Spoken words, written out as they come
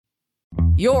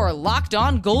Your Locked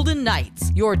On Golden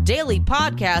Knights, your daily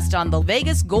podcast on the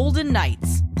Vegas Golden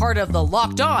Knights, part of the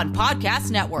Locked On Podcast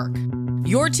Network.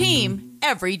 Your team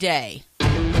every day.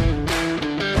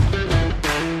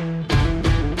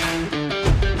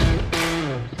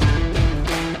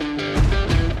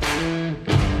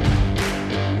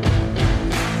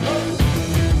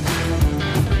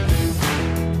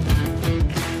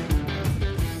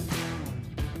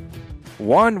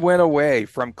 One win away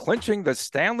from clinching the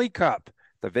Stanley Cup.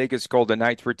 The Vegas Golden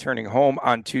Knights returning home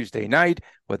on Tuesday night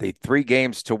with a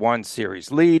 3-1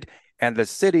 series lead, and the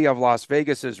city of Las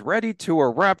Vegas is ready to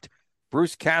erupt.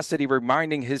 Bruce Cassidy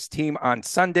reminding his team on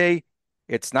Sunday,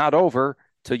 it's not over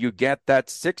till you get that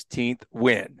 16th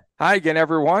win. Hi again,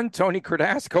 everyone. Tony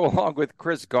Cardasco along with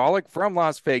Chris Golick from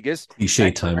Las Vegas.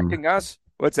 Cliche time.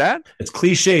 What's that? It's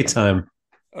cliche time.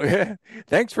 Okay.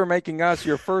 Thanks for making us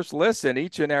your first listen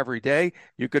each and every day.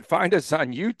 You could find us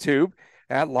on YouTube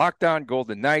at Locked On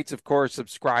Golden Knights. Of course,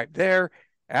 subscribe there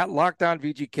at Locked On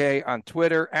VGK on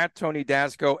Twitter, at Tony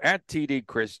Dasco, at TD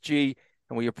Chris G.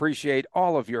 And we appreciate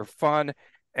all of your fun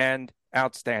and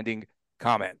outstanding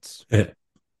comments.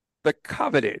 The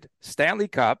coveted Stanley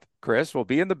Cup, Chris, will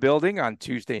be in the building on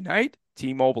Tuesday night,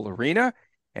 T-Mobile Arena,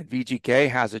 and VGK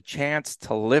has a chance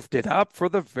to lift it up for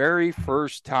the very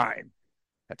first time.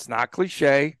 That's not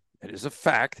cliche. It is a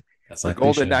fact. The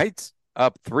Golden Knights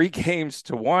up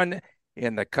 3-1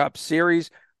 in the Cup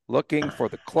Series, looking for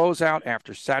the closeout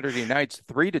after Saturday night's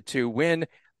 3-2 win,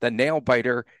 the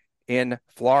nail-biter in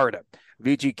Florida.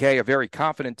 VGK, a very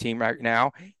confident team right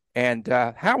now. And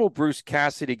how will Bruce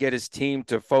Cassidy get his team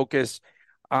to focus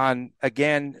on,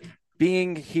 again,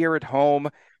 being here at home?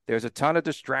 There's a ton of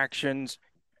distractions.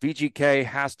 VGK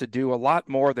has to do a lot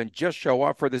more than just show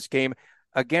up for this game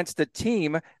against a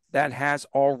team that has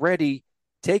already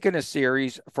taken a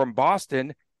series from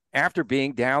Boston after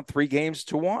being down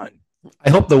 3-1. I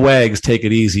hope the Wags take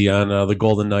it easy on the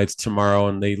Golden Knights tomorrow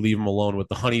and they leave them alone with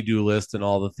the honey-do list and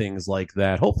all the things like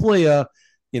that. Hopefully,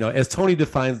 as Tony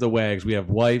defines the Wags, we have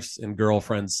wives and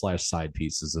girlfriends / side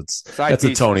pieces. That's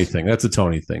a Tony thing. That's a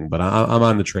Tony thing, but I'm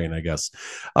on the train, I guess.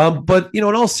 But, in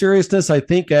all seriousness, I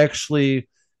think actually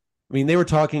 – they were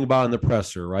talking about in the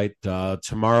presser, right?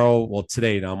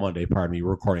 Today, Monday, pardon me,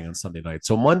 we're recording on Sunday night.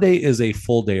 So Monday is a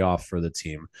full day off for the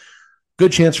team.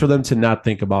 Good chance for them to not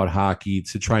think about hockey,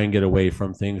 to try and get away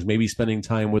from things. Maybe spending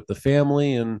time with the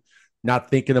family and not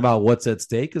thinking about what's at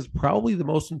stake is probably the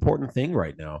most important thing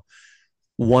right now.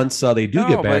 Once they do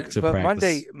get back to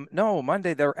practice.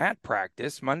 Monday they're at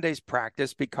practice. Monday's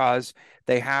practice because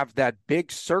they have that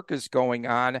big circus going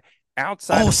on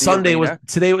outside. Sunday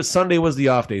was the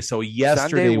off day. So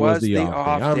yesterday was the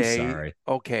off day. I'm sorry.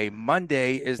 Okay,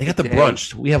 Monday is they got the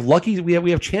brunch. We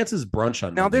have Chance's brunch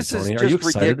on. Now Monday, this is Tony.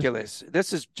 just ridiculous.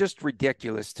 This is just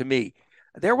ridiculous to me.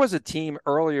 There was a team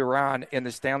earlier on in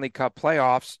the Stanley Cup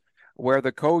playoffs where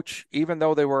the coach, even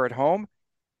though they were at home,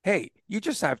 hey, you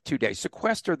just have 2 days.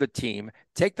 Sequester the team,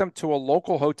 take them to a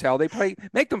local hotel.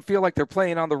 Make them feel like they're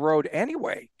playing on the road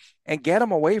anyway, and get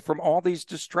them away from all these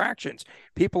distractions.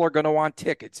 People are going to want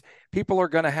tickets. People are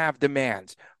going to have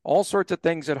demands, all sorts of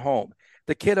things at home.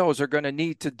 The kiddos are going to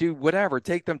need to do whatever,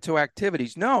 take them to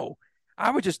activities. No,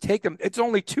 I would just take them. It's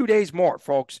only 2 days more,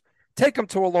 folks. Take them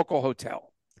to a local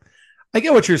hotel. I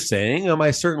get what you're saying.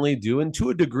 I certainly do. And to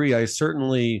a degree, I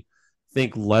certainly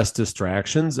think less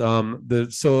distractions.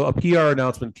 So a PR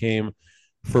announcement came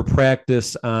for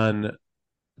practice on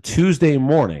Tuesday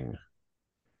morning.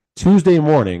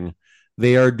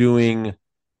 They are doing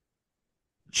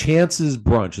Chance's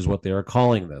brunch is what they are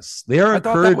calling this. They are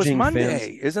encouraging that was Monday.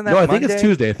 fans. Isn't that No, I Monday?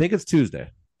 think it's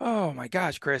Tuesday. Oh my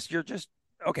gosh, Chris, you're just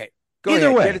okay.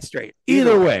 Either way, get it straight.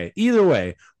 Either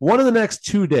way. One of the next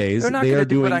 2 days, they are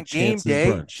doing on game Chance's day.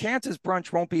 brunch. Chance's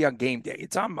brunch won't be on game day.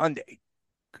 It's on Monday.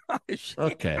 Gosh.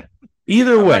 Okay.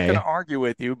 Either I'm way, not going to argue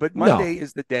with you, but Monday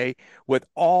is the day with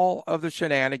all of the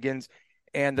shenanigans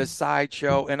and the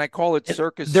sideshow, and I call it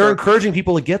circus. They're encouraging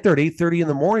people to get there at 8:30 in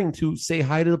the morning to say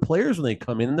hi to the players when they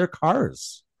come in their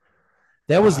cars.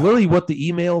 That was literally what the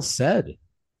email said.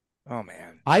 Oh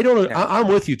man, I don't. Yeah. I'm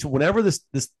with you. Whenever this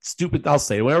stupid,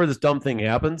 whenever this dumb thing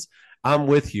happens, I'm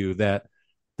with you that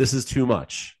this is too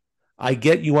much. I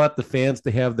get you want the fans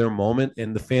to have their moment,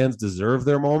 and the fans deserve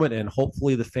their moment, and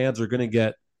hopefully the fans are going to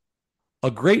get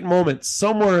a great moment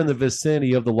somewhere in the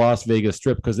vicinity of the Las Vegas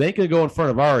Strip, because they ain't going to go in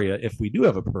front of Aria if we do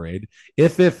have a parade.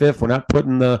 If we're not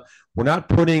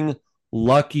putting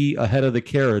Lucky ahead of the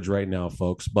carriage right now,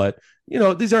 folks. But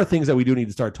these are things that we do need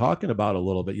to start talking about a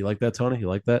little bit. You like that, Tony? You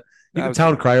like that? You think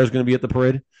Town Crier is going to be at the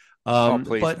parade?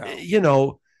 Please, but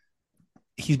no.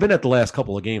 he's been at the last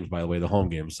couple of games, by the way, the home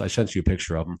games. I sent you a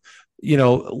picture of him.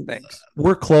 Thanks.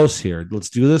 We're close here. Let's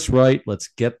do this right. Let's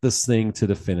get this thing to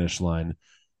the finish line.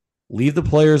 Leave the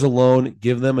players alone.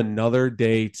 Give them another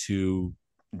day to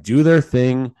do their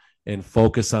thing and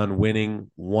focus on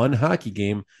winning one hockey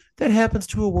game that happens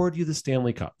to award you the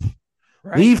Stanley Cup.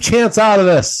 Right. Leave Chance out of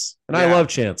this. And I love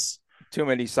Chance. Too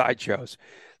many sideshows.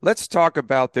 Let's talk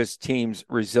about this team's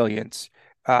resilience.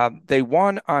 They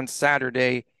won on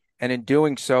Saturday, and in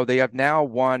doing so, they have now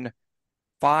won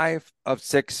 5 of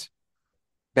 6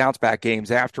 bounce-back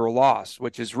games after a loss,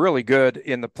 which is really good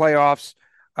in the playoffs.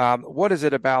 What is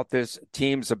it about this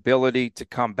team's ability to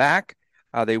come back?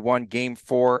 They won Game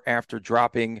 4 after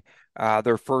dropping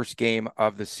their first game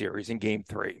of the series in Game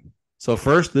 3. So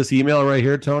first, this email right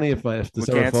here, Tony, if this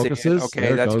ever focuses.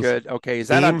 Okay, that's good. Okay, is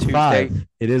that on Tuesday? 5.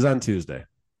 It is on Tuesday.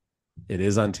 It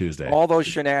is on Tuesday. All those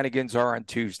shenanigans are on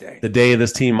Tuesday. The day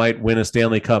this team might win a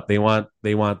Stanley Cup. They want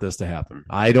this to happen.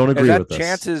 I don't agree with this.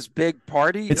 Chance's big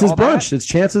party? It's his brunch. It's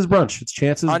Chance's brunch. It's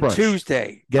Chance's brunch. On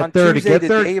Tuesday. Get there. The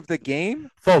day of the game?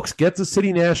 Folks, get to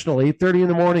City National 8:30 in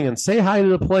the morning and say hi to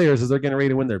the players as they're getting ready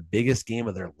to win their biggest game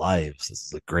of their lives. This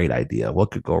is a great idea.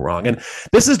 What could go wrong? And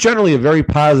this is generally a very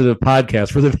positive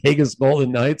podcast for the Vegas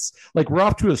Golden Knights. Like, we're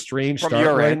off to a strange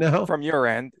start right now. From your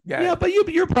end. Yeah, but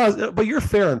you're positive, but you're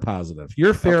fair and positive.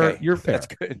 You're fair. Okay, you're fair. That's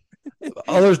good.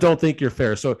 Others don't think you're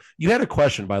fair. So you had a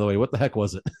question, by the way. What the heck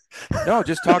was it? No,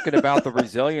 just talking about the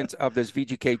resilience of this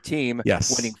VGK team.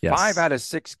 Winning 5 out of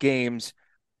 6 games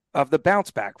of the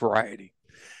bounce back variety.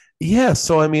 Yeah,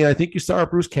 so I mean, I think you saw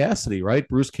Bruce Cassidy, right?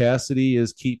 Bruce Cassidy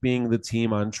is keeping the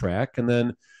team on track, and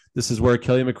then this is where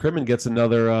Kelly McCrimmon gets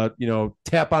another,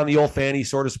 tap on the old fanny,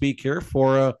 so to speak, here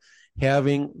for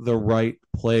having the right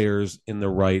players in the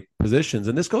right positions.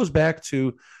 And this goes back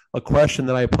to a question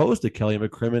that I posed to Kelly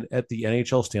McCrimmon at the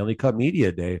NHL Stanley Cup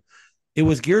Media Day. It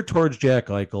was geared towards Jack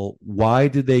Eichel. Why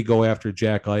did they go after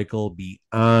Jack Eichel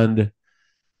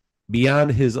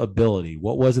beyond his ability?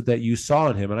 What was it that you saw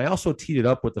in him? And I also teed it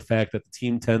up with the fact that the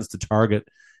team tends to target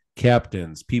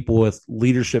captains, people with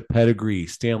leadership pedigree,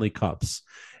 Stanley Cups.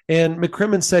 And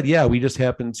McCrimmon said,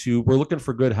 we're looking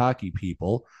for good hockey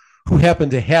people who happen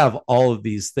to have all of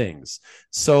these things.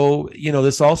 So,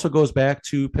 this also goes back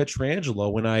to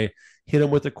Pietrangelo when I hit him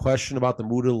with a question about the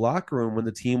mood of the locker room when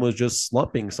the team was just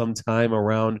slumping sometime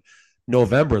around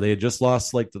November. They had just lost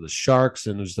to the Sharks,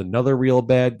 and there's another real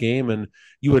bad game. And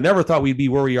you would never thought we'd be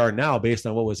where we are now based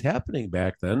on what was happening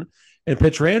back then. And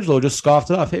Pietrangelo just scoffed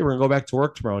it off. Hey, we're going to go back to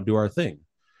work tomorrow and do our thing.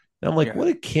 And I'm like, What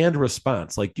a canned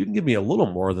response. Like, you can give me a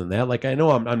little more than that. Like, I know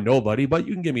I'm nobody, but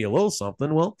you can give me a little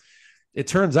something. Well, it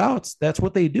turns out that's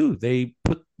what they do. They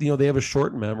put, they have a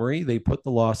short memory. They put the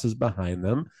losses behind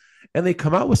them, and they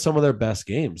come out with some of their best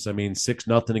games. I mean,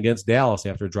 6-0 against Dallas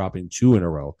after dropping 2 in a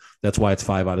row. That's why it's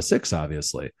 5 out of 6,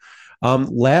 obviously.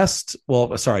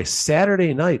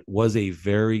 Saturday night was a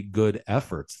very good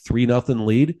effort. 3-0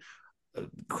 lead.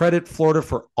 Credit Florida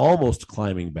for almost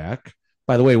climbing back.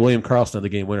 By the way, William Karlsson had the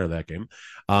game winner of that game.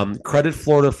 Credit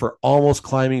Florida for almost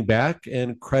climbing back,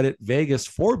 and credit Vegas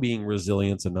for being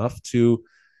resilient enough to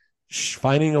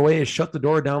finding a way to shut the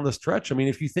door down the stretch. I mean,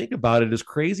 if you think about it, as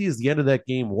crazy as the end of that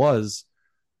game was,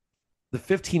 the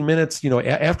 15 minutes,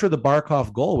 after the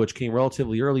Barkov goal, which came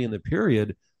relatively early in the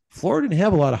period, Florida didn't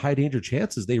have a lot of high danger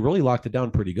chances. They really locked it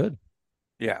down pretty good.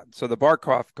 Yeah. So the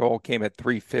Barkov goal came at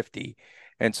 3:50.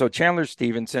 And so Chandler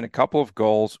Stevenson, a couple of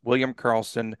goals, William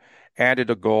Karlsson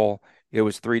added a goal. It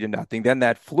was 3-0. Then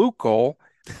that fluke goal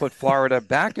put Florida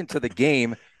back into the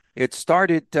game. It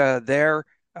started there.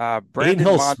 Brandon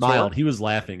Hill smiled. He was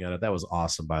laughing at it. That was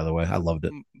awesome, by the way. I loved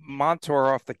it.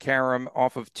 Montour off the carom,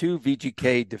 off of 2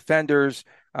 VGK defenders,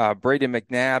 Braden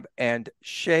McNabb and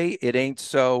Shea, it ain't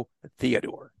so,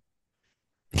 Theodore.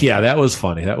 Yeah, that was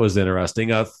funny. That was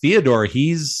interesting. Theodore,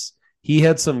 he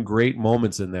had some great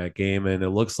moments in that game, and it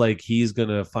looks like he's going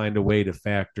to find a way to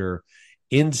factor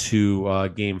into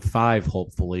Game 5,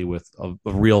 hopefully, with a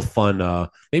real fun.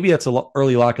 Maybe that's an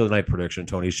early lock of the night prediction,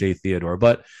 Tony Shea Theodore.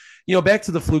 But, back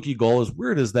to the fluky goal, as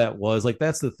weird as that was,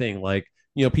 that's the thing.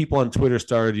 People on Twitter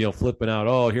started, flipping out.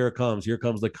 Oh, here it comes. Here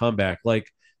comes the comeback.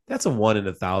 That's a 1 in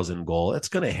 1,000 goal. It's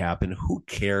going to happen. Who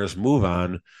cares? Move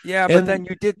on. Yeah, but then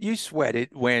you sweat it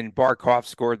when Barkov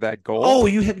scored that goal. Oh,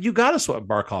 you got to sweat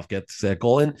Barkov gets that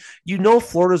goal. And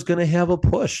Florida's going to have a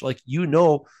push.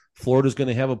 Florida's going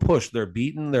to have a push. They're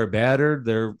beaten. They're battered.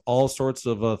 They're all sorts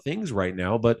of things right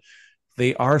now. But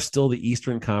they are still the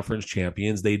Eastern Conference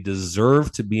champions. They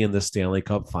deserve to be in the Stanley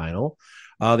Cup final.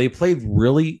 They played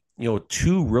really,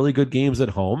 2 really good games at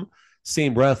home.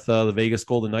 Same breath, the Vegas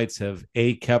Golden Knights have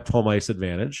kept home ice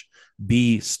advantage.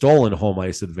 B, stolen home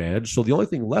ice advantage. So the only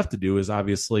thing left to do is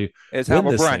obviously Is win have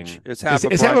a this brunch. thing. Is have a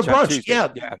Have a brunch on brunch. Tuesday.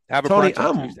 Yeah, Have a Tony, brunch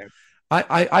on Tuesday.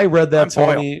 I read that,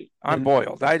 Tony. I'm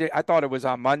boiled. I thought it was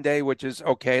on Monday, which is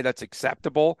okay. That's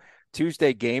acceptable.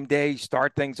 Tuesday game day,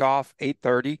 start things off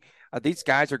 8:30. These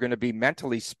guys are going to be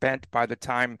mentally spent by the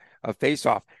time of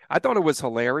face-off. I thought it was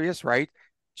hilarious, right?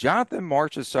 Jonathan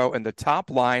Marchessault and the top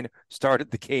line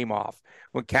started the game off.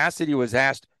 When Cassidy was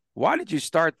asked, why did you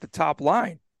start the top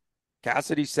line?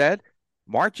 Cassidy said,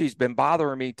 Marchie's been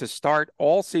bothering me to start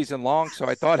all season long, so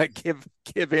I thought I'd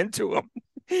give in to him.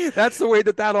 That's the way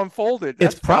that unfolded.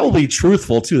 It's probably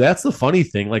truthful too. That's the funny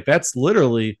thing. Like that's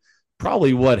literally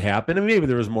probably what happened. And maybe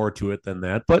there was more to it than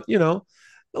that. But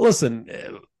listen,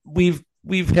 we've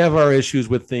have our issues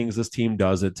with things this team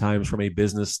does at times from a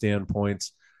business standpoint,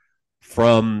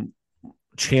 from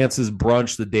chances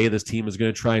brunch the day this team is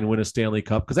going to try and win a Stanley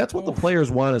Cup, because that's what the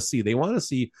players want to see. They want to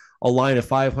see a line of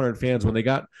 500 fans when they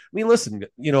got. I mean, listen,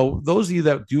 those of you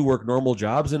that do work normal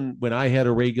jobs, and when I had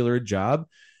a regular job,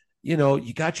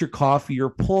 you got your coffee, you're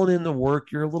pulling in the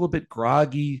work, you're a little bit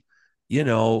groggy,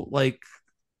 like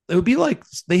it would be like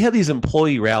they had these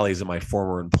employee rallies at my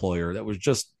former employer that was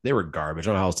just, they were garbage. I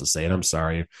don't know how else to say it. I'm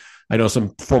sorry. I know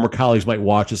some former colleagues might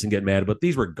watch this and get mad, but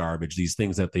these were garbage, these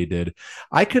things that they did.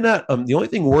 I could not, the only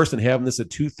thing worse than having this at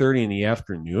 2:30 in the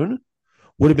afternoon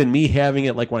would have been me having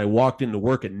it like when I walked into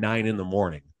work at 9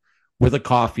 a.m. with a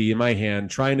coffee in my hand,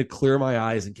 trying to clear my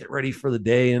eyes and get ready for the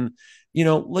day. And,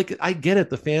 like I get it.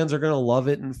 The fans are going to love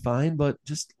it and fine, but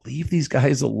just leave these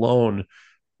guys alone.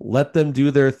 Let them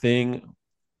do their thing.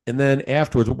 And then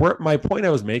afterwards, my point I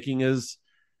was making is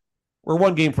we're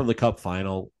one game from the Cup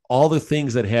final. All the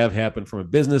things that have happened from a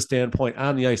business standpoint,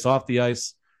 on the ice, off the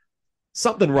ice,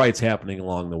 something right's happening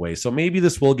along the way. So maybe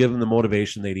this will give them the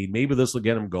motivation they need. Maybe this will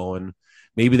get them going.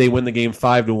 Maybe they win the game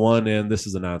 5-1, and this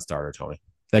is a non-starter, Tony.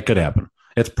 That could happen.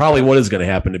 It's probably what is going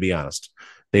to happen, to be honest.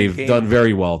 They've done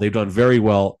very well. They've done very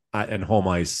well at home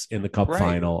ice in the Cup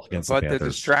final against the Panthers. But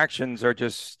the distractions are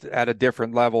just at a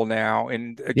different level now.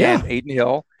 And again, Aiden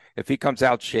Hill, if he comes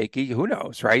out shaky, who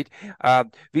knows, right?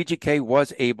 VGK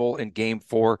was able in Game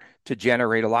 4 to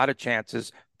generate a lot of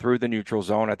chances through the neutral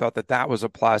zone. I thought that was a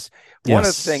plus. One of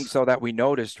the things, though, that we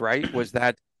noticed, right, was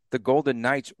that the Golden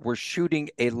Knights were shooting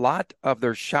a lot of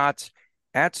their shots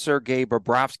at Sergei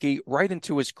Bobrovsky right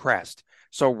into his crest.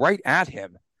 So right at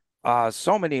him.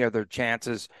 So many of their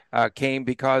chances came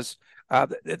because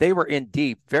they were in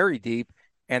deep, very deep,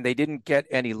 and they didn't get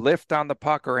any lift on the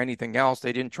puck or anything else.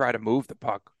 They didn't try to move the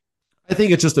puck. I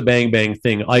think it's just a bang-bang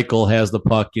thing. Eichel has the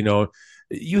puck,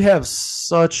 you have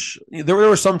such – there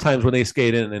were some times when they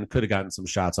skated in and could have gotten some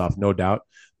shots off, no doubt.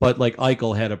 But, like,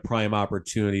 Eichel had a prime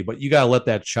opportunity. But you got to let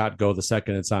that shot go the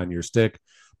second it's on your stick.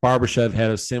 Barbashev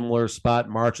had a similar spot.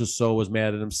 Marchessault was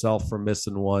mad at himself for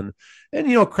missing one. And,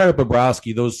 credit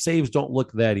Bobrovsky. Those saves don't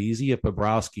look that easy if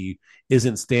Bobrovsky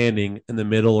isn't standing in the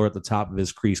middle or at the top of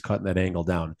his crease cutting that angle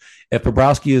down. If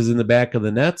Bobrovsky is in the back of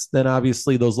the nets, then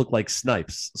obviously those look like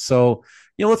snipes. So,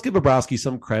 let's give Bobrovsky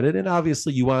some credit. And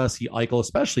obviously you want to see Eichel,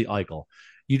 especially Eichel.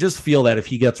 You just feel that if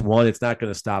he gets one, it's not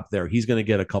going to stop there. He's going to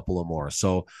get a couple of more.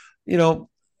 So,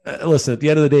 listen, at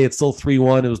the end of the day, it's still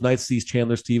 3-1. It was nice to see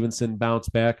Chandler Stevenson bounce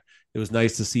back. It was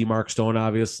nice to see Mark Stone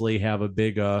obviously have a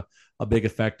big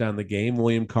effect on the game.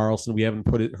 William Karlsson, we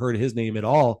haven't heard his name at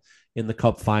all in the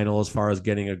Cup final as far as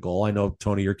getting a goal. I know,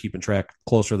 Tony, you're keeping track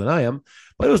closer than I am,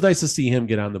 but it was nice to see him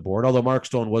get on the board. Although Mark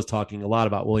Stone was talking a lot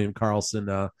about William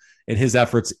Karlsson and his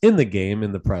efforts in the game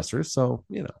in the pressers. So,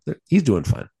 he's doing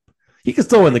fine. He could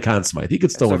still win the Conn Smythe. He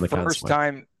could still win the Conn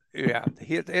Smythe.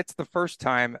 It's the first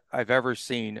time I've ever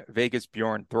seen Vegas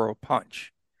Bjorn throw a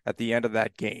punch at the end of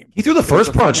that game. He threw the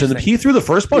first punch, and he threw the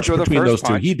first punch between those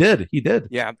two. He did.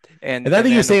 Yeah, and I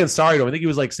think he was saying sorry to him. I think he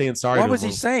was like saying sorry. What was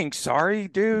he saying? Sorry,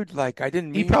 dude. Like I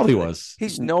didn't mean. He probably was.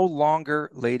 He's no longer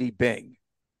Lady Bing.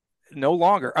 No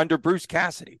longer under Bruce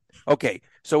Cassidy. Okay,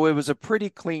 so it was a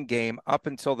pretty clean game up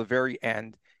until the very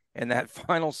end, and that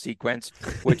final sequence,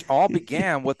 which all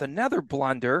began with another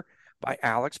blunder by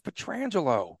Alex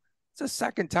Pietrangelo. It's the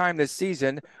second time this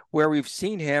season where we've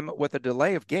seen him with a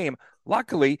delay of game.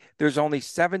 Luckily, there's only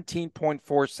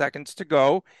 17.4 seconds to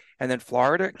go, and then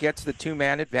Florida gets the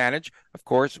two-man advantage, of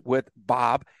course, with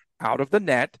Bob out of the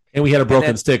net. And we had a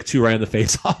broken stick, too, right in the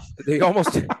face-off. We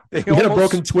had a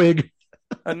broken twig.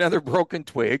 Another broken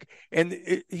twig.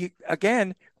 And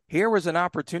again, here was an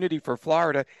opportunity for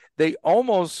Florida. They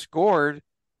almost scored,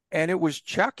 and it was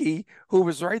Chucky who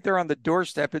was right there on the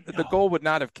doorstep. The goal would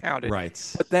not have counted.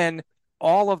 Right. But then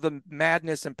all of the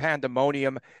madness and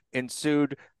pandemonium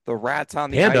ensued. The rats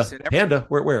on the ice. Panda,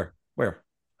 where?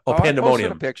 Oh, I posted a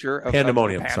pandemonium. picture of the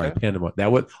Pandemonium. Sorry, panda.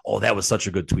 pandemonium. That was such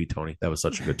a good tweet, Tony. That was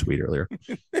such a good tweet earlier.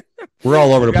 We're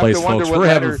all over the place, folks. We're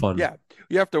having fun. Yeah,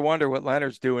 you have to wonder what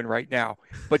Leonard's doing right now.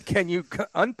 But can you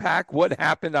unpack what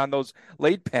happened on those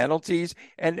late penalties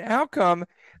and how come?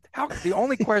 How the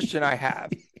only question I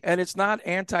have, and it's not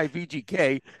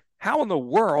anti-VGK, how in the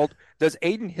world does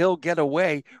Aiden Hill get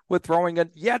away with throwing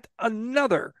yet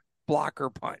another blocker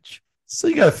punch? So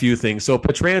you got a few things. So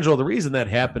Pietrangelo, the reason that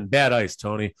happened, bad ice,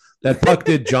 Tony. That puck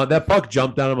did jump. That puck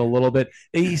jumped on him a little bit.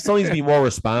 He still needs to be more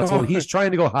responsible. He's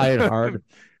trying to go high and hard,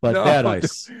 but bad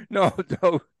ice.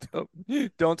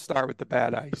 Don't start with the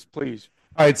bad ice, please.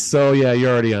 All right, so yeah, you're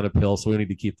already on a pill, so we need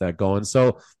to keep that going.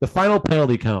 So the final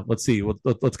penalty count. Let's see.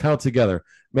 Let's count together.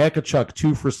 Makachuk,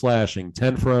 2 for slashing,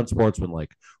 10 for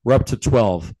unsportsmanlike. We're up to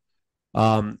 12.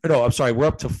 No, I'm sorry. We're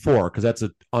up to 4 because that's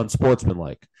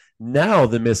unsportsmanlike. Now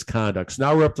the misconducts.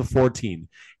 Now we're up to 14.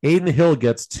 Aiden Hill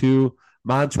gets 2.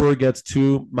 Montour gets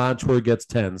 2. Montour gets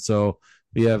 10. So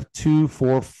we have 2,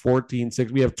 4, 14,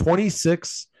 6. We have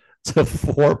 26 to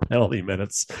 4 penalty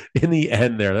minutes in the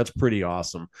end there. That's pretty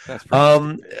awesome.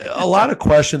 A lot of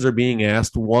questions are being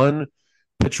asked. One,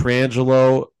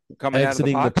 Pietrangelo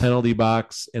exiting the penalty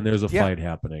box, and there's a fight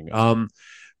happening.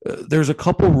 There's a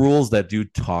couple rules that do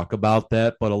talk about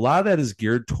that, but a lot of that is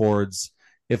geared towards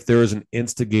if there is an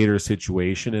instigator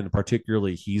situation, and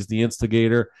particularly he's the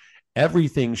instigator.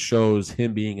 Everything shows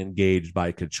him being engaged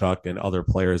by Tkachuk and other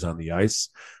players on the ice.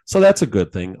 So that's a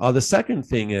good thing. The second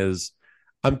thing is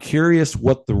I'm curious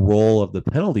what the role of the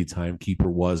penalty timekeeper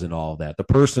was in all of that.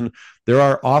 There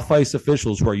are off-ice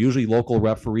officials who are usually local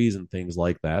referees and things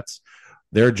like that.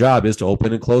 Their job is to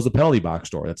open and close the penalty box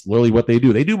door. That's literally what they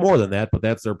do. They do more than that, but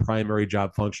that's their primary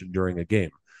job function during a game.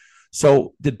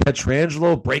 So did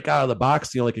Pietrangelo break out of the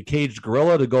box, like a caged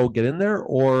gorilla to go get in there?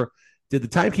 Or did the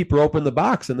timekeeper open the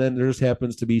box and then there just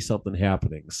happens to be something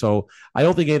happening? So I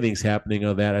don't think anything's happening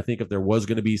on that. I think if there was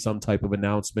going to be some type of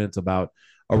announcement about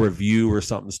a review or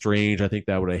something strange, I think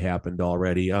that would have happened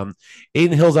already.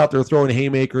 Aiden Hill's out there throwing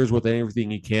haymakers with everything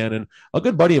he can. And a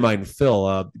good buddy of mine,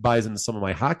 Phil, buys into some of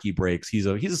my hockey breaks. He's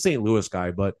a St. Louis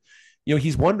guy, but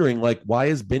he's wondering, why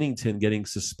is Binnington getting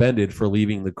suspended for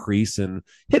leaving the crease and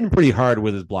hitting pretty hard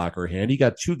with his blocker hand? He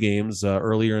got 2 games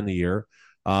earlier in the year.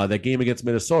 That game against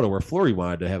Minnesota where Fleury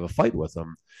wanted to have a fight with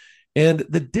him. And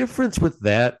the difference with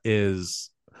that is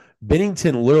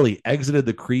Binnington literally exited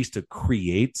the crease to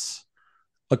create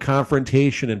a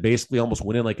confrontation and basically almost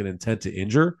went in like an intent to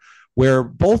injure, where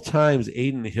both times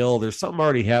Aiden Hill, there's something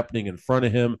already happening in front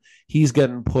of him. He's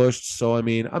getting pushed. So, I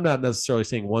mean, I'm not necessarily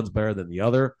saying one's better than the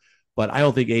other, but I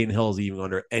don't think Aiden Hill is even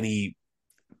under any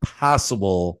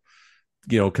possible,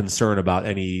 concern about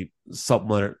any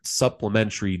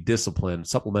supplementary discipline,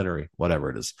 whatever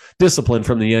it is, discipline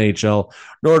from the NHL,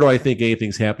 nor do I think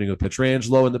anything's happening with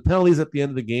Pietrangelo and the penalties at the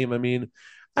end of the game. I mean,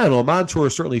 I don't know. Montour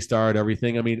certainly starred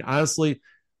everything. I mean, honestly,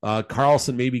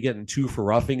 Carlson maybe getting 2 for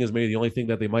roughing is maybe the only thing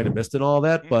that they might have missed in all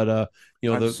that. But, they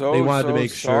wanted to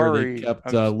make sure they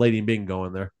kept Lady Bing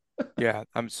going there. Yeah,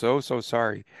 I'm so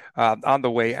sorry. On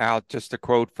the way out, just a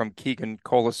quote from Keegan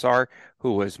Colasar,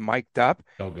 who was mic'd up.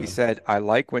 He said, "I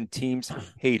like when teams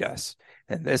hate us."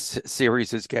 And this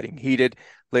series is getting heated.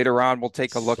 Later on, we'll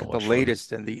take a look at the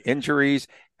latest in the injuries,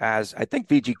 as I think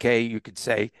VGK, you could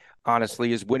say,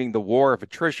 honestly, is winning the war of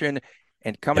attrition.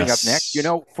 And coming up next,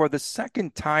 for the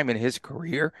second time in his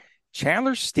career,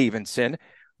 Chandler Stevenson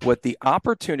with the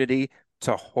opportunity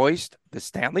to hoist the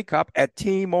Stanley Cup at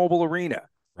T-Mobile Arena.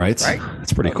 Right?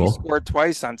 That's pretty cool. He scored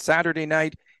twice on Saturday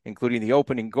night, including the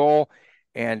opening goal,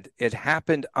 and it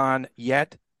happened on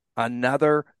yet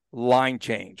another line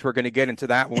change. We're going to get into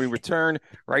that when we return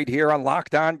right here on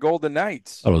Locked On Golden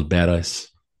Knights. That was bad ice.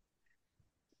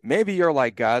 Maybe you're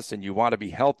like us and you want to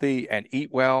be healthy and eat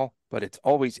well, but it's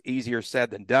always easier said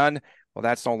than done. Well,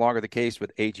 that's no longer the case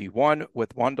with AG1.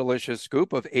 With one delicious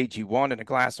scoop of AG1 in a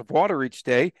glass of water each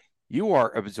day, you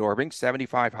are absorbing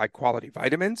 75 high-quality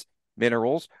vitamins,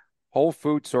 minerals, whole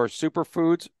food source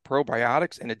superfoods,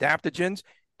 probiotics, and adaptogens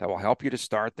that will help you to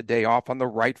start the day off on the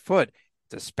right foot.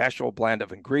 It's a special blend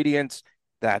of ingredients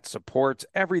that supports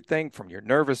everything from your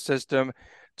nervous system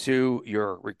to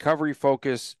your recovery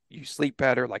focus. You sleep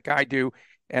better like I do,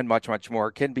 and much, much more.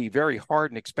 It can be very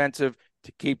hard and expensive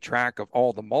to keep track of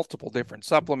all the multiple different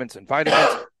supplements and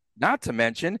vitamins, not to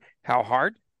mention how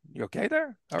hard. You okay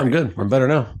there? I'm good. I'm better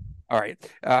now. All right.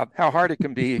 How hard it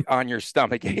can be on your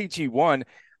stomach. AG1,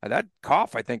 that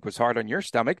cough, I think, was hard on your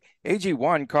stomach.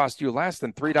 AG1 cost you less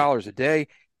than $3 a day,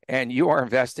 and you are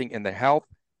investing in the health,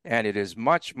 and it is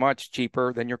much, much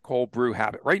cheaper than your cold brew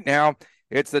habit. Right now,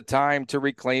 it's the time to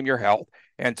reclaim your health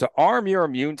and to arm your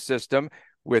immune system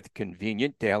with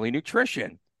convenient daily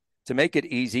nutrition. To make it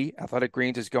easy, Athletic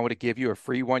Greens is going to give you a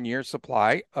free 1-year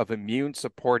supply of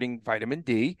immune-supporting vitamin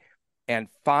D and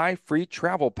 5 free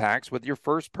travel packs with your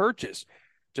first purchase.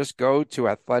 Just go to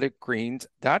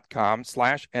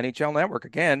athleticgreens.com/NHL Network.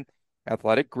 Again,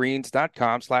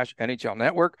 athleticgreens.com/NHL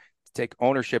Network to take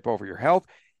ownership over your health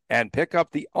and pick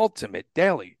up the ultimate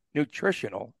daily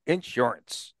nutritional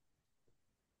insurance.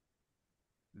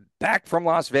 Back from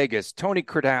Las Vegas, Tony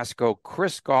Cardasco,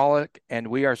 Chris Golick, and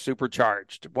we are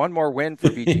supercharged. One more win for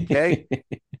VGK.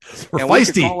 We're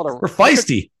feisty. We're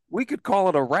feisty. We could call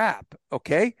it a wrap,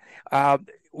 okay?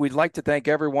 We'd like to thank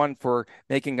everyone for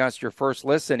making us your first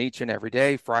listen each and every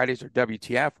day. Fridays are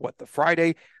WTF, What the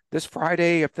Friday. This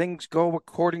Friday, if things go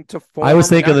according to form. I was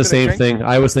thinking the same thing.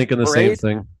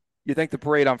 You think the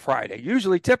parade on Friday.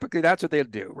 Typically, that's what they'll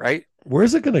do, right?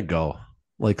 Where's it going to go?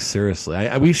 Like, seriously,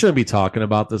 we shouldn't be talking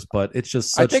about this, but it's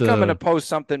just such I'm going to post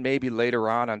something maybe later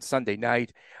on Sunday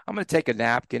night. I'm going to take a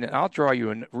napkin, and I'll draw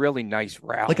you a really nice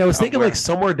route. Like, I was thinking like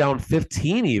somewhere down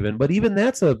 15 even, but even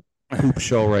that's a poop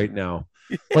show right now.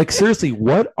 Like, seriously,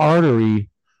 what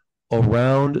artery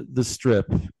around the strip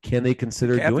can they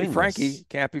consider doing this?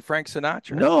 Can't be Frank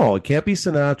Sinatra. No, it can't be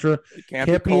Sinatra. It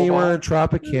can't be anywhere in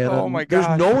Tropicana. Oh, my God.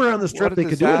 There's nowhere on the strip they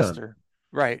could do it on.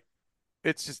 Right.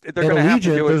 It's just they're going to have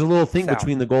to do it. There's a little thing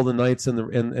between the Golden Knights and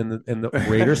the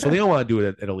Raiders, so they don't want to do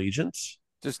it at Allegiant.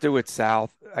 Just do it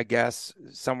south, I guess.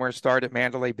 Somewhere start at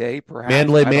Mandalay Bay, perhaps.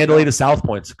 Mandalay to South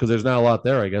Points, because there's not a lot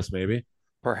there, I guess, maybe.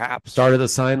 Perhaps. Start at the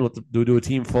sign do a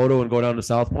team photo and go down to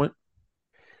South Point.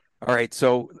 All right,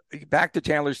 so back to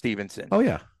Chandler Stevenson. Oh,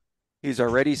 yeah. He's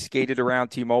already skated around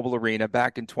T-Mobile Arena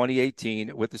back in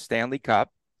 2018 with the Stanley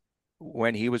Cup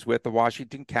when he was with the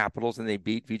Washington Capitals, and they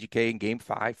beat VGK in Game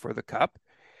 5 for the Cup.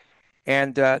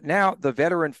 And now the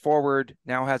veteran forward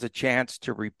now has a chance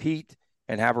to repeat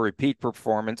and have a repeat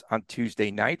performance on Tuesday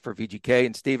night for VGK.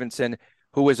 And Stevenson,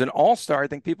 who is an all-star, I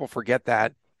think people forget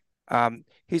that.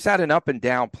 He's had an up and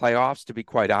down playoffs, to be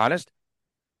quite honest.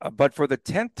 But for the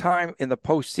 10th time in the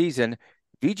postseason,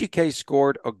 VGK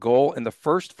scored a goal in the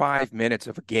first 5 minutes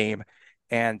of a game,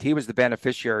 and he was the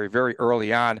beneficiary very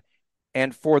early on.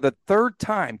 And for the third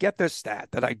time, get this stat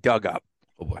that I dug up.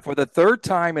 For the third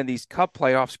time in these Cup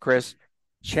playoffs, Chris,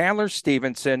 Chandler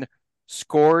Stevenson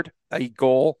scored a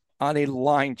goal on a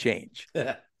line change.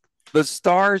 The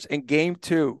Stars in Game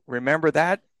 2, remember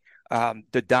that?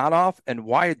 Dodonov and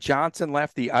Wyatt Johnson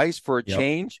left the ice for a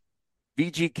change.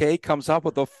 VGK comes up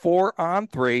with a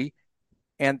 4-on-3,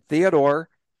 and Theodore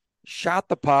shot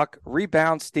the puck,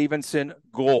 rebound Stevenson,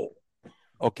 goal.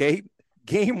 Okay?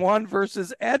 Game 1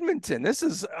 versus Edmonton. This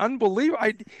is unbelievable.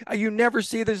 You never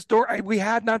see this door. We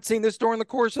had not seen this door in the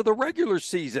course of the regular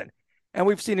season, and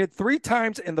we've seen it 3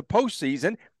 times in the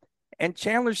postseason, and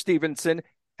Chandler Stevenson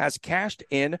has cashed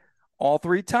in all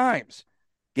 3 times.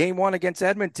 Game 1 against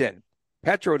Edmonton,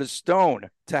 Petro to Stone,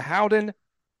 to Howden,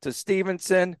 to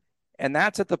Stevenson, and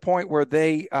that's at the point where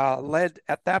they led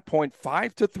at that point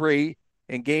 5-3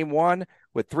 in Game 1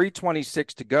 with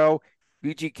 3:26 to go.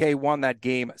 VGK won that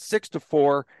game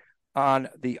 6-4 on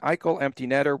the Eichel empty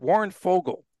netter. Warren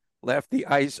Fogle left the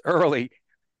ice early.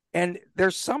 And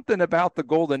there's something about the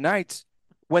Golden Knights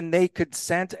when they could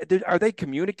sense. Are they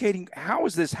communicating? How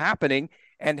is this happening?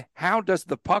 And how does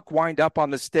the puck wind up on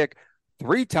the stick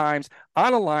 3 times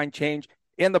on a line change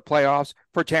in the playoffs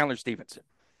for Chandler Stevenson?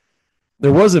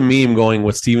 There was a meme going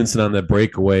with Stevenson on that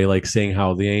breakaway, like saying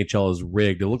how the NHL is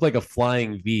rigged. It looked like a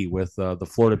flying V with the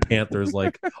Florida Panthers,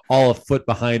 like all a foot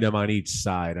behind him on each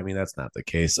side. I mean, that's not the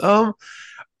case.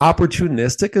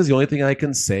 Opportunistic is the only thing I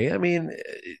can say. I mean,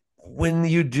 when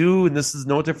you do, and this is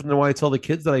no different than what I tell the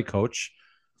kids that I coach,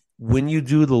 when you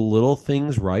do the little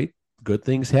things right, good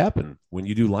things happen. When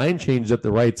you do line changes at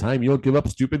the right time, you don't give up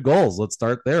stupid goals. Let's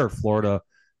start there. Florida,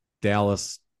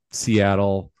 Dallas,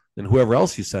 Seattle, and whoever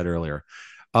else you said earlier.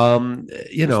 Then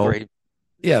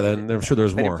I'm sure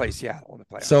there's more. Play Seattle in the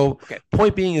playoffs. So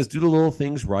point being is do the little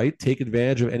things right, take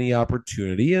advantage of any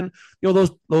opportunity. And,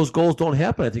 those goals don't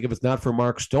happen. I think if it's not for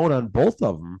Mark Stone on both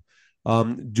of them,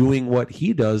 doing what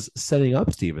he does, setting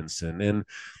up Stevenson. And,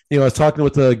 I was talking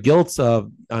with the Gilts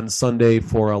on Sunday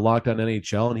for a Lockdown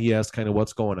NHL, and he asked kind of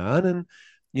what's going on. And,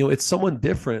 it's someone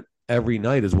different every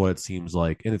night is what it seems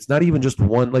like. And it's not even just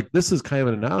one. Like, this is kind of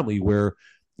an anomaly where,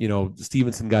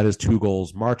 Stevenson got his 2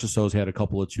 goals. Marchessault's had a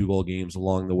couple of 2-goal games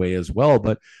along the way as well.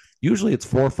 But usually it's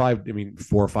 4 or 5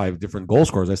 different goal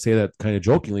scorers. I say that kind of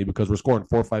jokingly because we're scoring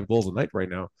 4 or 5 goals a night right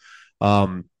now.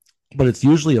 But it's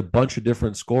usually a bunch of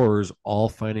different scorers all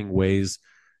finding ways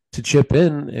to chip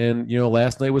in. And,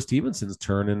 last night was Stevenson's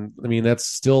turn. And, I mean, that's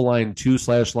still line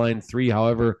 2/line 3,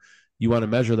 however you want to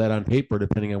measure that on paper,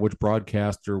 depending on which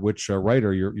broadcast or which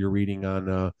writer you're reading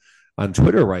on on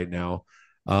Twitter right now.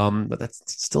 But that's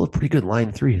still a pretty good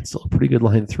line three. It's still a pretty good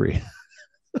line three.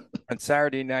 On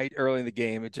Saturday night, early in the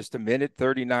game, at just a minute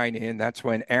 39 in, that's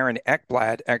when Aaron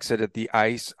Ekblad exited the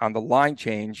ice on the line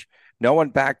change. No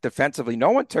one back defensively.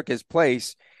 No one took his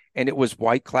place, and it was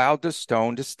White Cloud to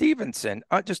Stone to Stevenson.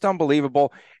 Just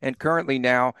unbelievable. And currently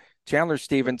now, Chandler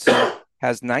Stevenson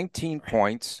has 19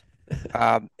 points,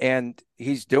 and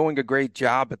he's doing a great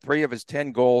job. But 3 of his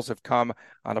 10 goals have come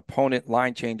on opponent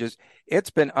line changes. It's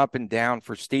been up and down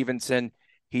for Stevenson.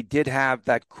 He did have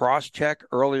that cross check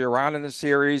earlier on in the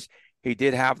series. He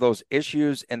did have those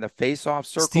issues in the face-off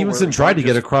circle. Stevenson tried to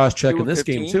get a cross check in this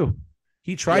game too.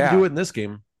 He tried to do it in this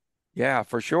game. Yeah,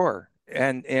 for sure.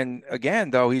 And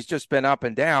again, though, he's just been up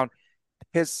and down.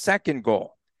 His second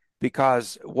goal,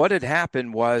 because what had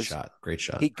happened was great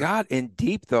shot. He got in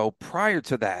deep, though, prior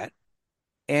to that,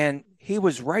 and he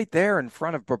was right there in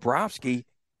front of Bobrovsky,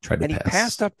 and he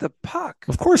passed up the puck.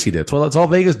 Of course he did. Well, that's all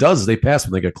Vegas does is they pass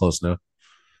when they get close now.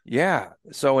 Yeah.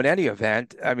 So in any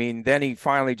event, I mean, then he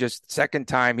finally just second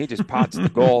time he just pots the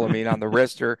goal. I mean, on the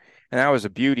wrister, and that was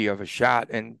a beauty of a shot.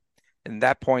 And at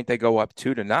that point, they go up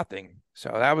 2-0.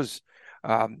 So that was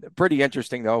pretty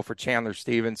interesting though for Chandler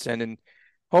Stevenson, and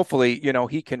hopefully,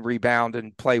 he can rebound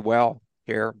and play well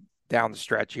here down the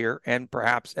stretch here, and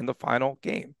perhaps in the final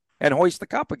game and hoist the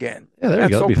cup again. Yeah, there you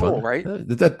go. That'd be cool, fun,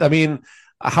 right? I mean,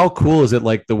 how cool is it?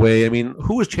 Like the way, I mean,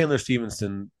 who was Chandler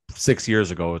Stevenson 6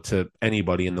 years ago to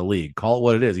anybody in the league? Call it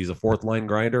what it is. He's a fourth line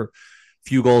grinder,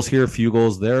 few goals here, few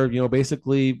goals there,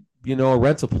 basically, a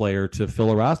rental player to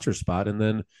fill a roster spot. And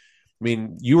then, I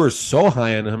mean, you were so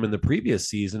high on him in the previous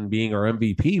season being our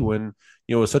MVP when,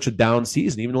 it was such a down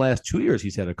season. Even the last 2 years,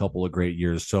 he's had a couple of great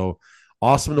years. So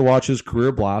awesome to watch his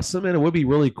career blossom. And it would be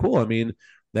really cool. I mean,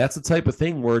 that's the type of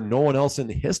thing where no one else in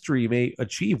history may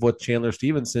achieve what Chandler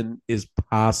Stevenson is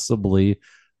possibly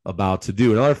about to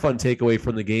do. Another fun takeaway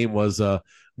from the game was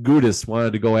Gudis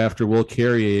wanted to go after Will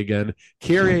Carrier again.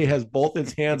 Carrier has both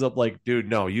his hands up like, dude,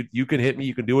 no, you can hit me.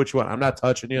 You can do what you want. I'm not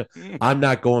touching you. I'm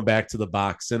not going back to the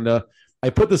box. And I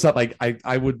put this up.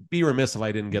 I would be remiss if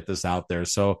I didn't get this out there.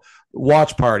 So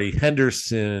watch party,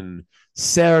 Henderson,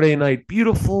 Saturday night,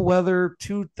 beautiful weather,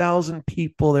 2,000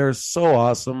 people there. So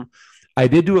awesome. I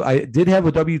did have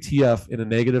a WTF in a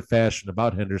negative fashion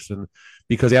about Henderson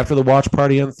because after the watch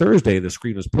party on Thursday, the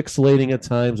screen was pixelating at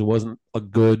times. It wasn't a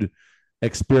good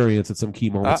experience at some key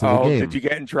moments in the game. Did you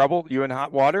get in trouble? You in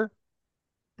hot water?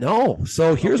 No.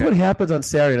 So here's what happens on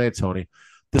Saturday night, Tony.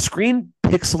 The screen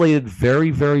pixelated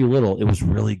very, very little. It was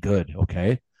really good,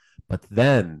 okay? But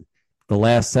then the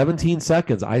last 17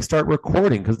 seconds, I start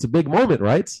recording because it's a big moment,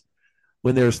 right?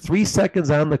 When there's 3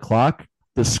 seconds on the clock,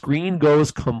 the screen goes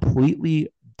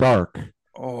completely dark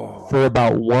for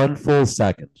about 1 full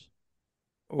second.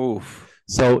 Oof.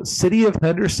 So City of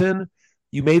Henderson,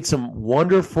 you made some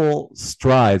wonderful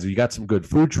strides. You got some good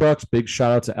food trucks. Big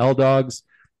shout out to L Dogs.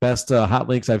 Best hot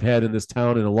links I've had in this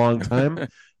town in a long time.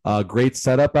 Great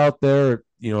setup out there.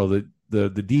 The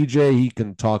DJ, he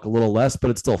can talk a little less, but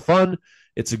it's still fun.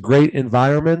 It's a great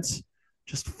environment.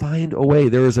 Just find a way.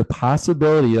 There is a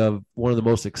possibility of one of the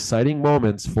most exciting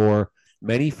moments for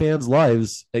many fans'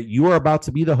 lives that you are about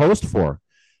to be the host for.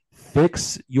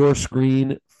 Fix your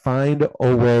screen. Find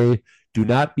a way. Do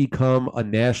not become a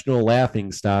national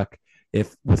laughingstock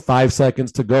if with 5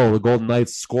 seconds to go, the Golden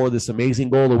Knights score this amazing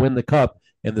goal to win the cup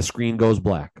and the screen goes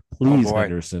black. Please,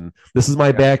 Henderson. This is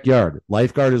my backyard.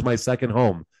 Lifeguard is my second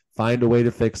home. Find a way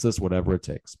to fix this, whatever it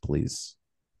takes, please.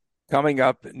 Coming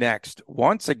up next,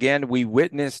 once again, we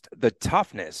witnessed the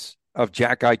toughness of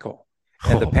Jack Eichel.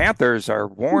 And the Panthers are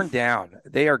worn down.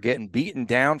 They are getting beaten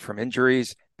down from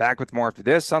injuries. Back with more after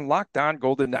this on Locked On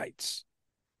Golden Knights.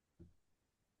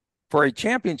 For a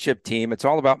championship team, it's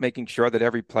all about making sure that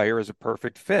every player is a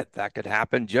perfect fit. That could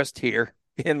happen just here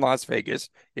in Las Vegas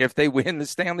if they win the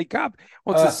Stanley Cup.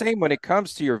 Well, it's the same when it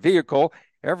comes to your vehicle.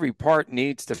 Every part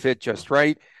needs to fit just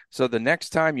right. So the next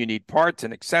time you need parts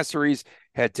and accessories,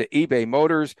 head to eBay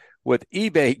Motors. With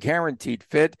eBay Guaranteed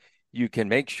Fit, you can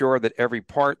make sure that every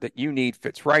part that you need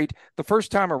fits right the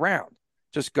first time around.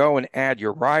 Just go and add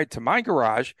your ride to My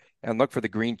Garage and look for the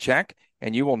green check,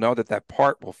 and you will know that that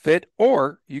part will fit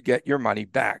or you get your money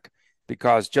back.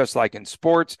 Because just like in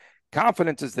sports,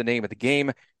 confidence is the name of the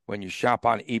game when you shop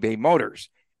on eBay Motors.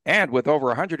 And with over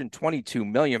 122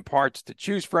 million parts to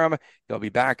choose from, you'll be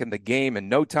back in the game in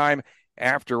no time.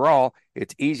 After all,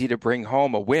 it's easy to bring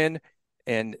home a win,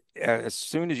 and as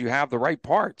soon as you have the right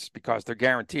parts, because they're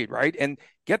guaranteed, right? And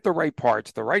get the right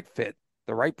parts, the right fit,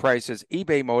 the right prices,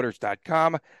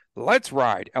 ebaymotors.com. Let's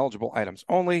ride. Eligible items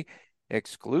only.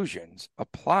 Exclusions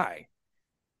apply.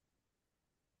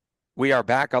 We are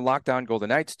back on Locked On Golden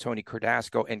Knights. Tony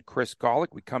Cardasco and Chris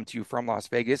Golick. We come to you from Las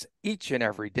Vegas each and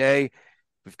every day.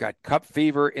 We've got Cup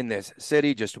fever in this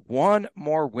city. Just one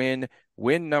more win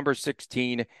number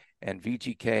 16, and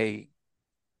VGK,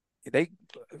 they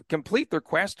complete their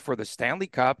quest for the Stanley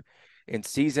Cup in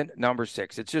season number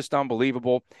 6. It's just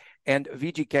unbelievable. And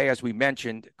VGK, as we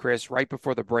mentioned, Chris, right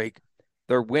before the break,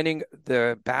 they're winning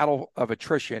the battle of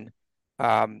attrition,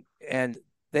 and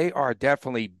they are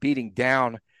definitely beating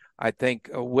down, I think,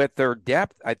 with their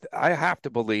depth. I have to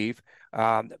believe,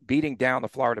 beating down the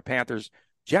Florida Panthers.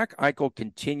 Jack Eichel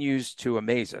continues to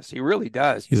amaze us. He really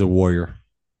does. He's a warrior.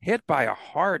 Hit by a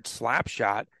hard slap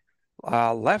shot,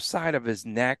 left side of his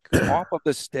neck, off of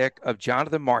the stick of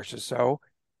Jonathan Marchessault,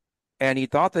 and he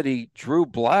thought that he drew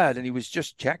blood, and he was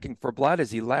just checking for blood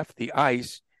as he left the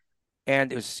ice.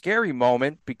 And it was a scary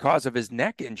moment because of his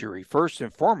neck injury. First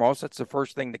and foremost, that's the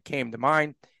first thing that came to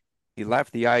mind. He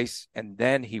left the ice, and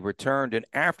then he returned, and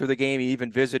after the game, he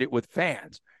even visited with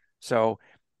fans. So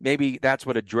maybe that's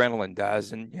what adrenaline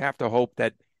does, and you have to hope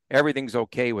that everything's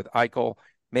okay with Eichel.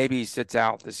 Maybe he sits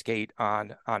out the skate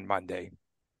on Monday.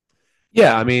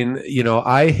 Yeah, I mean,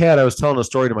 I was telling a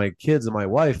story to my kids and my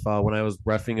wife when I was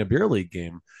reffing a beer league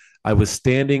game. I was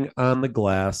standing on the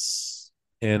glass,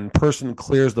 and person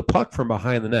clears the puck from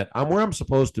behind the net. I'm where I'm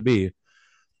supposed to be.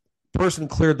 Person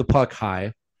cleared the puck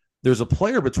high. There's a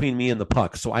player between me and the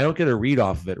puck, so I don't get a read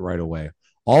off of it right away.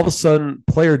 All of a sudden,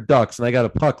 player ducks, and I got a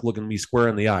puck looking me square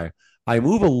in the eye. I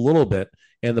move a little bit,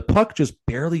 and the puck just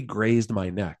barely grazed my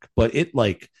neck, but it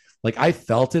like I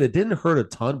felt it. It didn't hurt a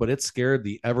ton, but it scared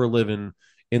the ever-living,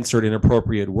 insert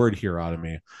inappropriate word here out of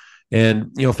me.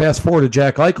 And, fast forward to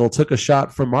Jack Eichel, took a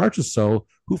shot from Marchessault,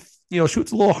 who,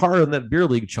 shoots a little harder than that beer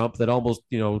league chump that almost,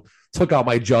 took out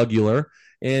my jugular.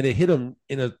 And it hit him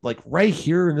in right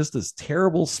here in this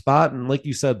terrible spot. And like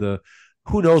you said,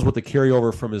 who knows what the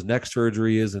carryover from his neck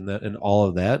surgery is and all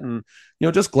of that. And,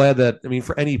 just glad that,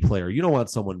 for any player, you don't want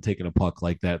someone taking a puck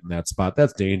like that in that spot.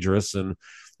 That's dangerous. And,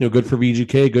 good for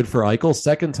VGK, good for Eichel.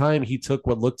 Second time he took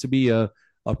what looked to be a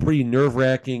pretty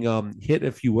nerve-wracking hit,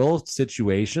 if you will,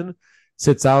 situation.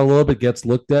 Sits out a little bit, gets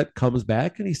looked at, comes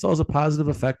back, and he still has a positive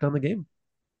effect on the game.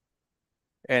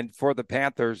 And for the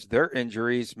Panthers, their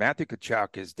injuries, Matthew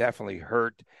Tkachuk is definitely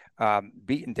hurt,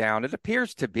 beaten down. It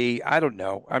appears to be, I don't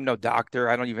know, I'm no doctor.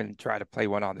 I don't even try to play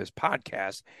one on this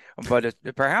podcast, but it's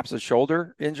perhaps a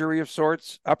shoulder injury of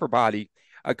sorts, upper body,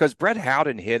 because Brett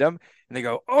Howden hit him, and they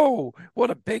go, oh, what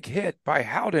a big hit by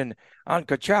Howden on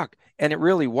Tkachuk. And it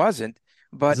really wasn't.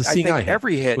 But I think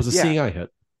every hit was a seeing eye hit.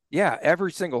 Yeah,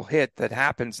 every single hit that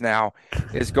happens now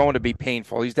is going to be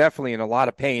painful. He's definitely in a lot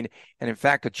of pain. And in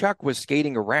fact, Tkachuk was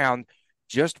skating around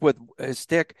just with his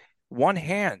stick, one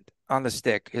hand on the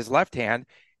stick, his left hand.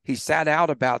 He sat out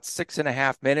about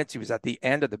 6.5 minutes. He was at the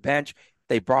end of the bench.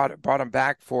 They brought him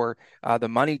back for the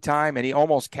money time, and he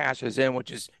almost cashes in,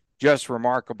 which is just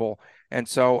remarkable. And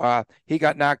so he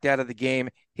got knocked out of the game.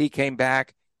 He came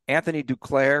back. Anthony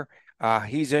Duclair,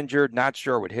 he's injured, not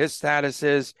sure what his status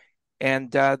is.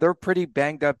 And they're a pretty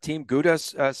banged up team.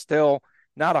 Gudas still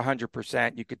not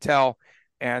 100%, you could tell.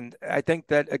 And I think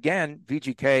that, again,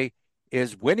 VGK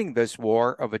is winning this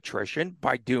war of attrition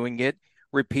by doing it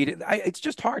repeatedly. It's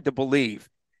just hard to believe.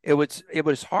 It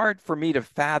was hard for me to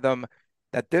fathom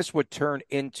that this would turn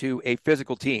into a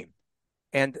physical team.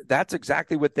 And that's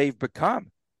exactly what they've become.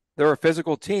 They're a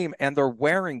physical team, and they're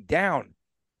wearing down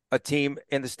a team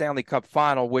in the Stanley Cup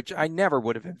final, which I never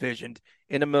would have envisioned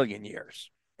in a million years.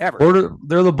 Ever. Or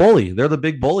they're the bully. They're the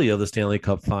big bully of the Stanley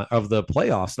Cup of the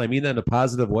playoffs. And I mean that in a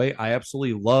positive way. I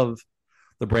absolutely love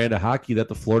the brand of hockey that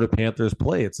the Florida Panthers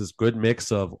play. It's this good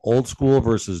mix of old school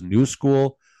versus new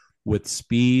school with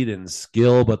speed and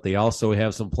skill, but they also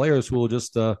have some players who will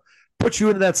just put you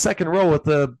into that second row with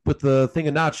the thing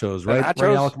of nachos, right?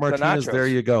 Alec Martinez, there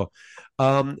you go.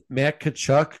 Matt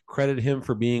Tkachuk, credit him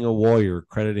for being a warrior.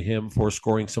 Credit him for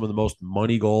scoring some of the most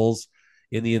money goals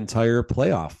in the entire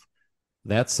playoff.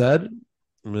 That said,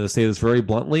 I'm going to say this very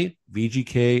bluntly.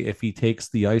 VGK, if he takes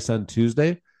the ice on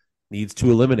Tuesday, needs to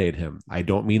eliminate him. I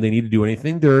don't mean they need to do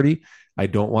anything dirty. I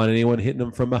don't want anyone hitting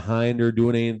him from behind or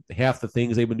doing half the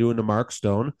things they've been doing to Mark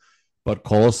Stone. But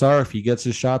Kolesar, if he gets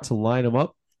his shot to line him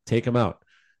up, take him out.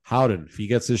 Howden, if he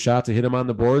gets his shot to hit him on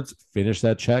the boards, finish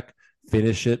that check,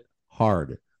 finish it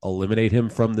hard. Eliminate him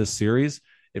from this series.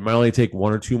 It might only take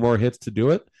one or two more hits to do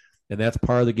it, and that's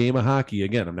part of the game of hockey.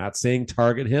 Again, I'm not saying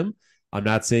target him. I'm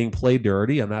not saying play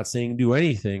dirty. I'm not saying do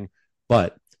anything,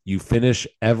 but you finish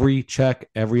every check,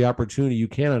 every opportunity you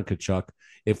can on Tkachuk.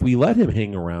 If we let him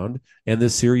hang around and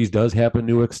this series does happen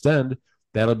to extend,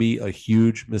 that'll be a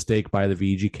huge mistake by the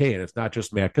VGK. And it's not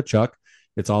just Matt Tkachuk.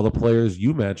 It's all the players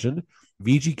you mentioned.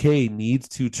 VGK needs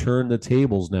to turn the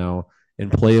tables now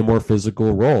and play a more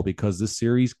physical role because this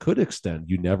series could extend.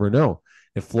 You never know.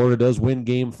 If Florida does win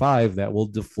game 5, that will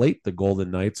deflate the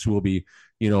Golden Knights, who will be,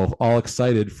 all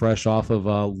excited, fresh off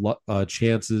of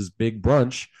Chance's big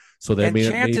brunch. So they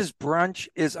Chance's brunch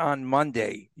is on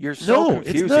Monday. You're so no,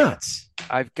 confusing. It's nuts.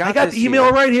 I got the email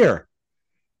here. Right here.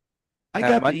 I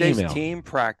got Monday's the email. Team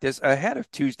practice ahead of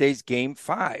Tuesday's game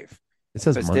 5. It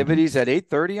says festivities Monday? at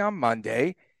 8:30 on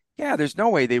Monday. Yeah, there's no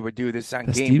way they would do this on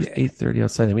game day. 8:30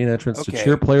 outside the main entrance to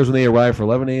cheer players when they arrive for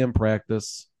 11 a.m.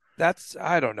 practice.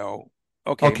 I don't know.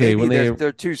 Okay, maybe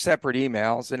they're two separate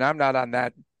emails, and I'm not on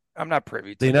that. I'm not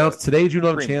privy to. They announced today you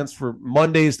don't have a chance for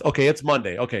Mondays. Okay, it's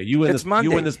Monday. Okay, you win this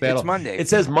battle. It's Monday. It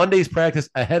says Monday's practice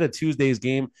ahead of Tuesday's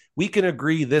game. We can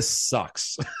agree this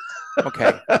sucks.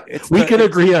 Okay. We can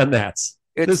agree on that.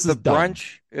 It's the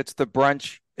brunch. It's the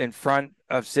brunch in front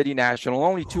of City National.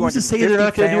 Only 250 Who's to say they're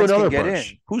not going to do another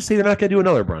brunch? Who's to say they're not going to do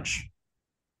another brunch?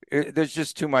 There's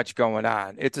just too much going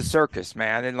on. It's a circus,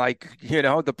 man. And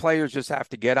the players just have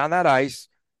to get on that ice,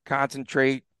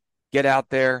 concentrate, get out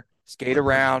there, skate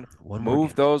around,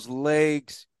 move those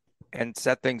legs, and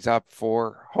set things up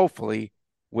for hopefully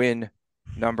win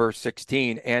number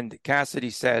 16. And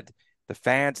Cassidy said the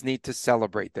fans need to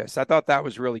celebrate this. I thought that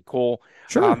was really cool.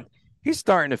 Sure. He's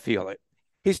starting to feel it.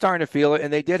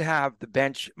 And they did have the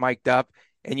bench mic'd up,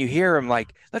 and you hear him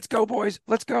like, let's go, boys,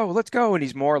 let's go. And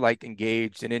he's more like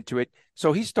engaged and into it.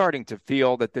 So he's starting to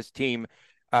feel that this team,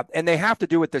 and they have to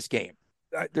do it this game.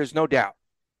 There's no doubt.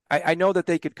 I know that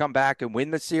they could come back and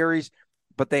win the series,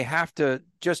 but they have to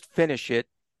just finish it,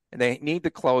 and they need to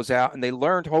close out. And they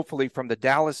learned, hopefully, from the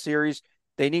Dallas series,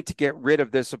 they need to get rid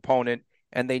of this opponent,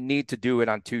 and they need to do it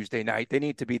on Tuesday night. They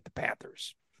need to beat the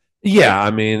Panthers. Yeah, I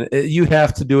mean, you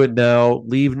have to do it now.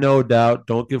 Leave no doubt.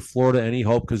 Don't give Florida any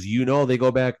hope because they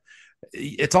go back.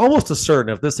 It's almost a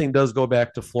certain if this thing does go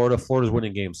back to Florida, Florida's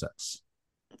winning game 6.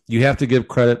 You have to give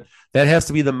credit. That has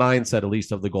to be the mindset, at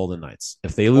least, of the Golden Knights.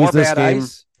 If they lose this game,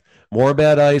 more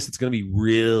bad ice, it's going to be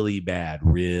really bad,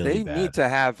 really bad. They need to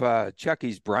have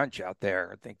Chucky's brunch out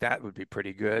there. I think that would be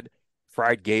pretty good.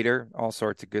 Fried gator, all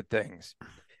sorts of good things.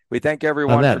 We thank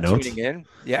everyone for tuning in.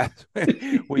 Yeah,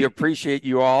 we appreciate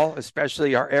you all,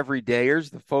 especially our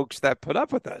everydayers, the folks that put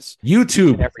up with us.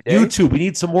 YouTube. We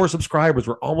need some more subscribers.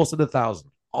 We're almost at 1,000.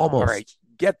 Almost. All right,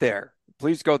 get there.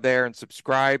 Please go there and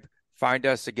subscribe. Find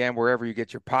us again wherever you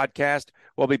get your podcast.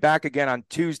 We'll be back again on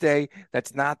Tuesday.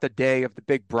 That's not the day of the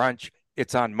big brunch.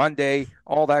 It's on Monday.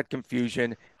 All that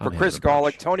confusion. For Chris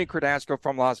Golick, Tony Cardasco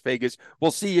from Las Vegas.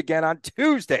 We'll see you again on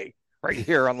Tuesday right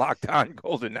here on Locked On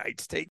Golden Knights. Take